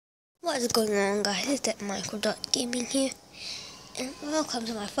What is going on, guys? It's that Gaming here, and welcome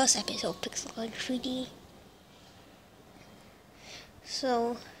to my first episode of PixelGun 3D.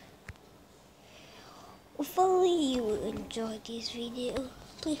 So, hopefully you will enjoy this video.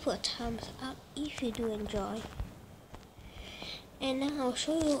 Please put a thumbs up if you do enjoy. And now I'll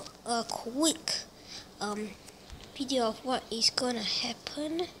show you a quick video of what is gonna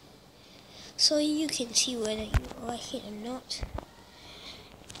happen, so you can see whether you like it or not.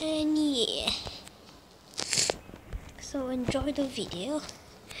 And yeah, so enjoy the video,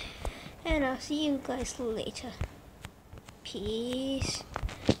 and I'll see you guys later. Peace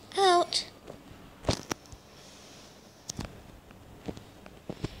out.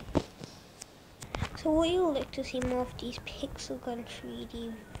 So would you like to see more of these PixelGun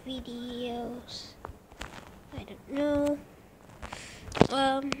 3D videos? I don't know.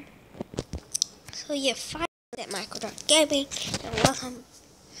 So yeah, finally at Gaming, and welcome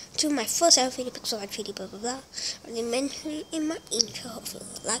to my first ever video, PixelGun 3D, blah blah blah. I mentioned in my intro, hopefully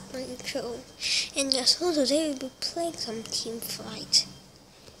you like my intro. And yeah, so today we'll be playing some team fight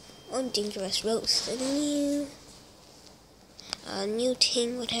on Dangerous Roads, the new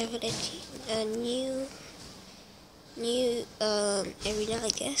thing, whatever that new arena, I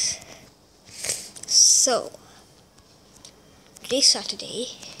guess. So today's Saturday,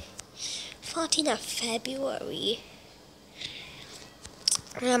 14th of February.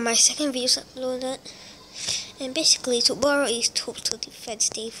 My second video is uploaded, and basically tomorrow is Total Defense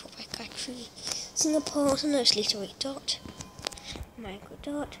Day for my country, Singapore. So there's literally Dot, Michael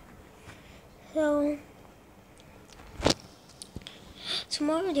Dot. So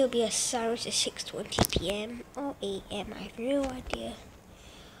tomorrow there'll be a Cyrus at 6:20 PM or AM. I have no idea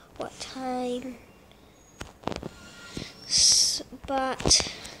what time. But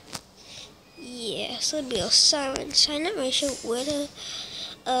yeah, so it'll be a siren. So I'm not really sure whether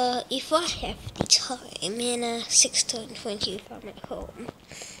if I have the time in 6:20 if I'm at home,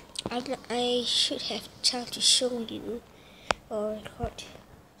 I should have time to show you or record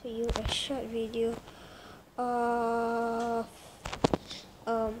to you a short video of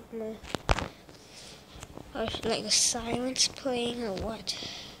like the sirens playing or what.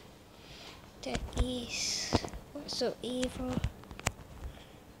 That is what's so evil.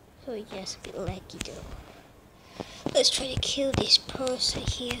 So yes, a bit laggy though. Let's try to kill this person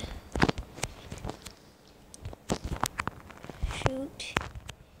here. Shoot.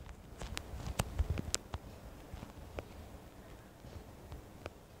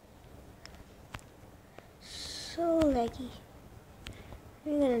 So laggy.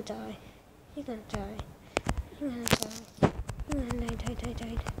 You're gonna die. You're gonna die. You're gonna die. You're gonna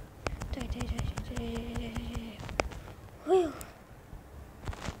die. Whew.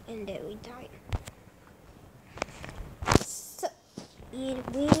 And there we died. So,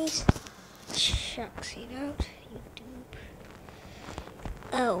 anyways, shucks it out, YouTube.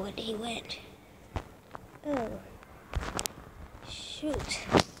 Oh, and he went. Oh, shoot.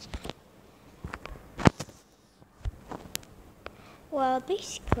 Well,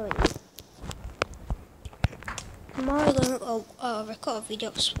 basically, tomorrow I'm gonna record a video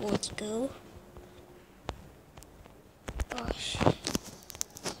of Swords Go. Gosh.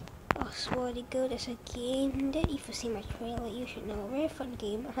 Swordy Go, there's a game that if you see my trailer you should know. A very fun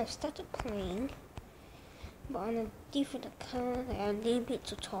game. I have started playing, but on a different account. I named it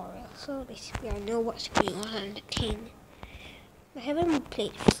tutorial, so basically I know what's going on in the thing. I haven't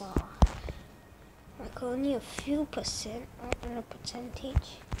played far, like only a few percent, I don't know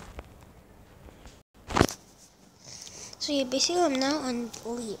percentage. So yeah, basically I'm now on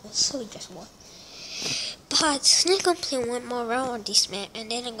lead, so just one. But I'm gonna play one more round on this map, and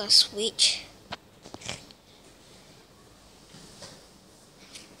then I'm gonna switch.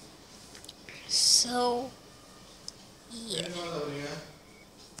 So yeah.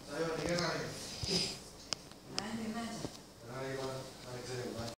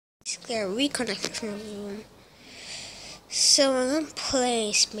 Basically, I reconnected from the room. So I'm gonna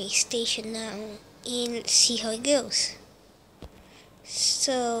play Space Station now and see how it goes.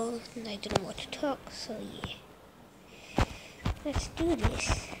 So I don't know what to talk, so yeah, let's do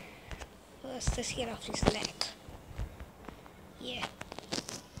this. Let's just get off this lag. Yeah,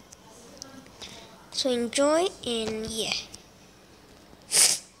 so enjoy, and yeah,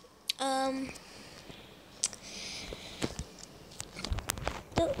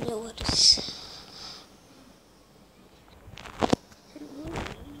 don't know what to say.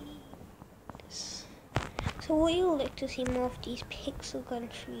 So would you like to see more of these PixelGun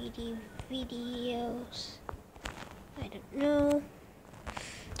 3D videos? I don't know.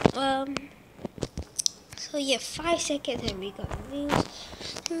 So yeah, 5 seconds and we got views.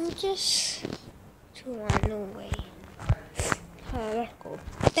 just to run away. Let's go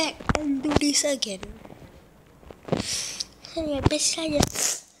back and do this again. And yeah, basically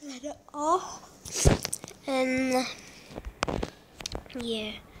just let it off. And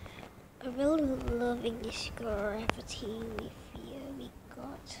yeah, I'm really loving this gravity we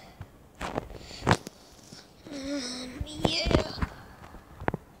got. Yeah.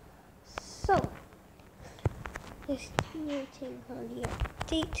 So this new thing on the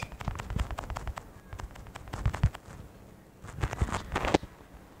update.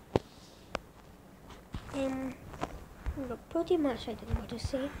 Pretty much I don't know what to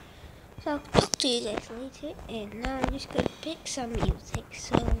say. So I'll talk to you guys later, and now I'm just gonna pick some music,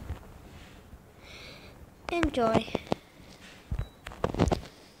 so enjoy.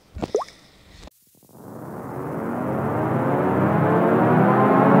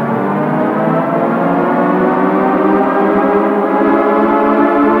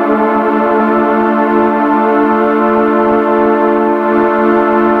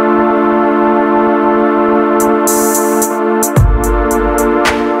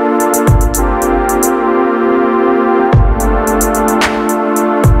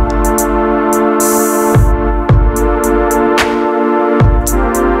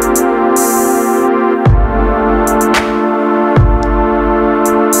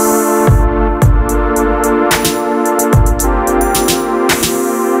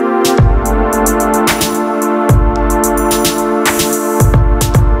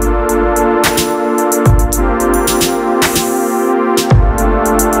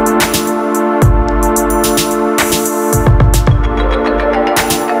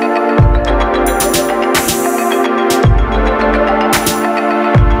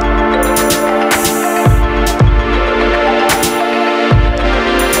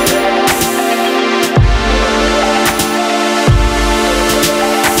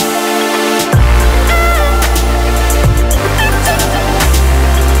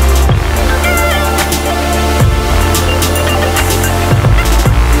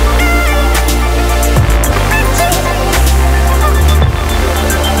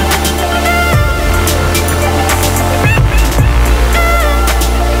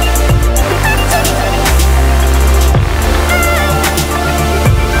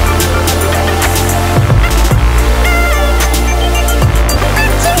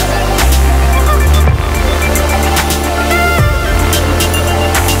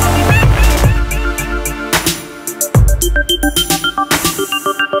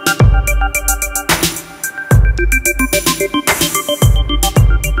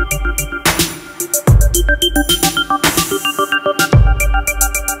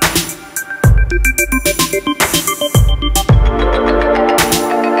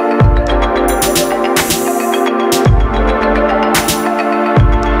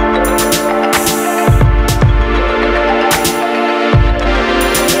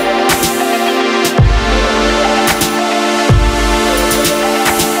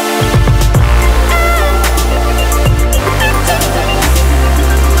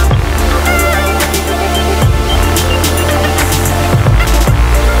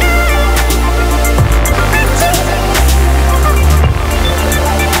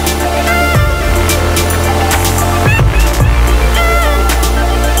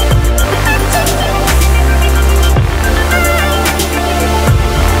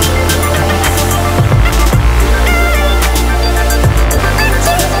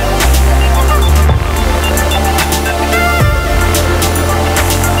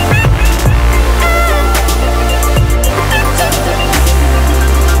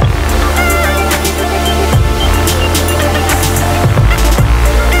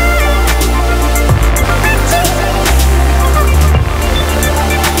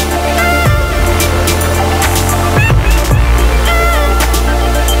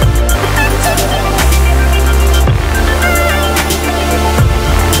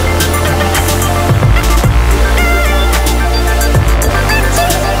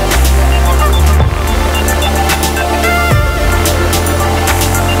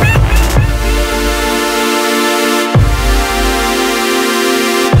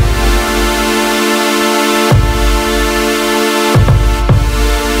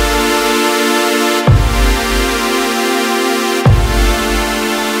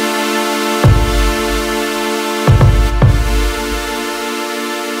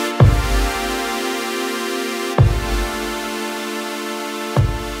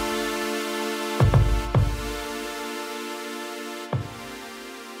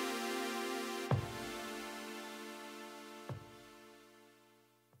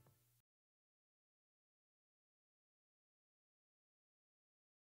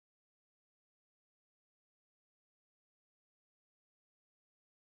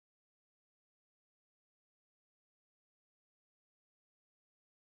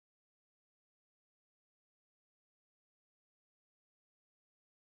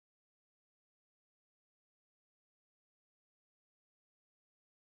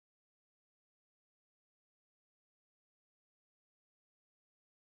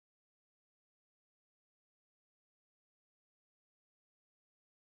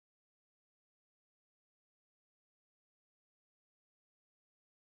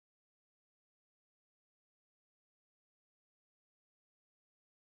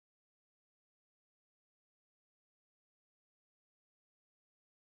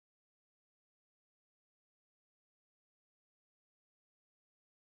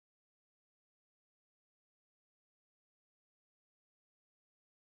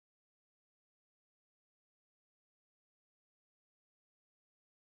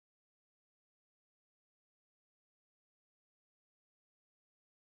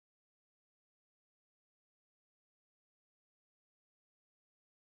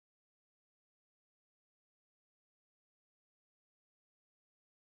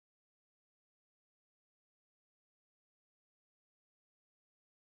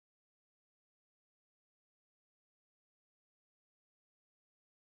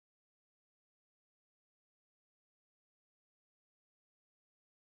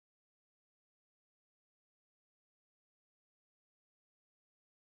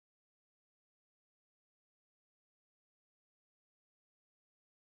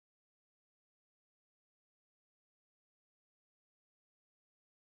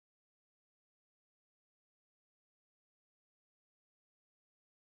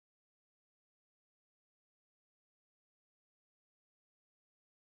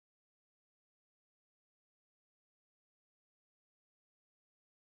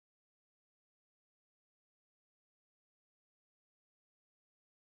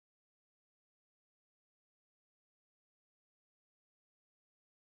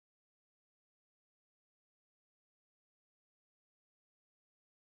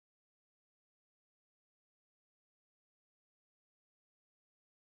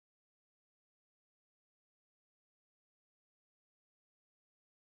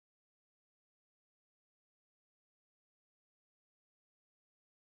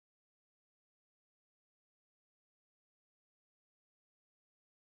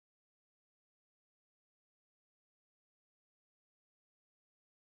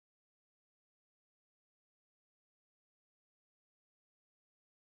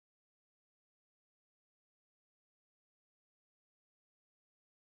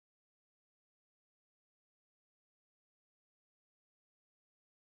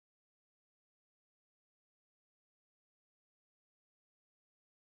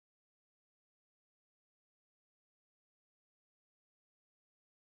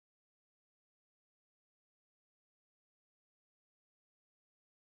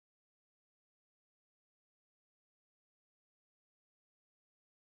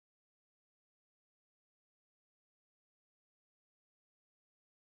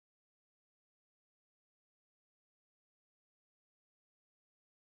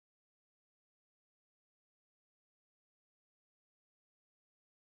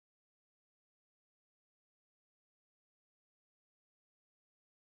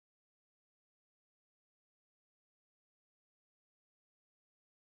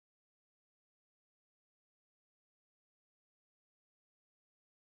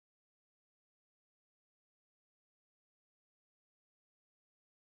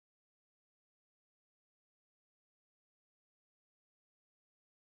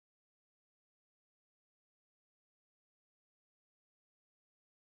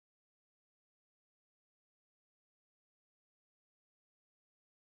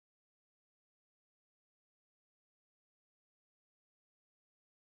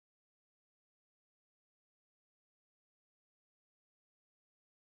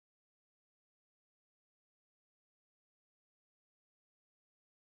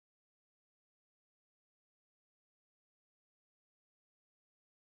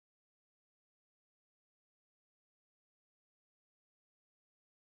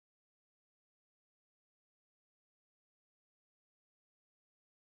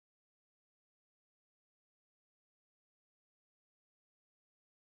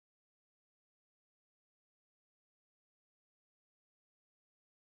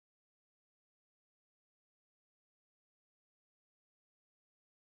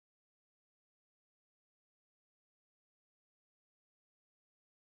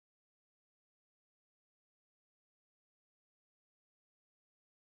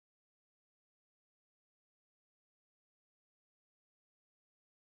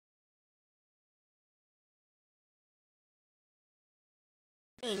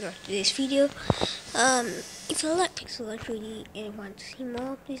 Enjoyed today's video. If you like PixelGun 3D and want to see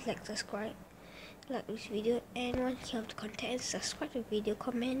more, please like, subscribe, like this video, and want to help the content, subscribe to the video,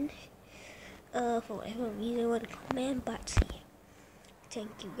 comment for whatever reason you want to comment. But yeah, thank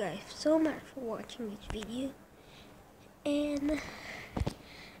you guys so much for watching this video, and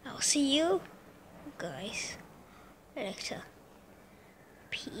I'll see you guys later.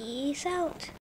 Peace out.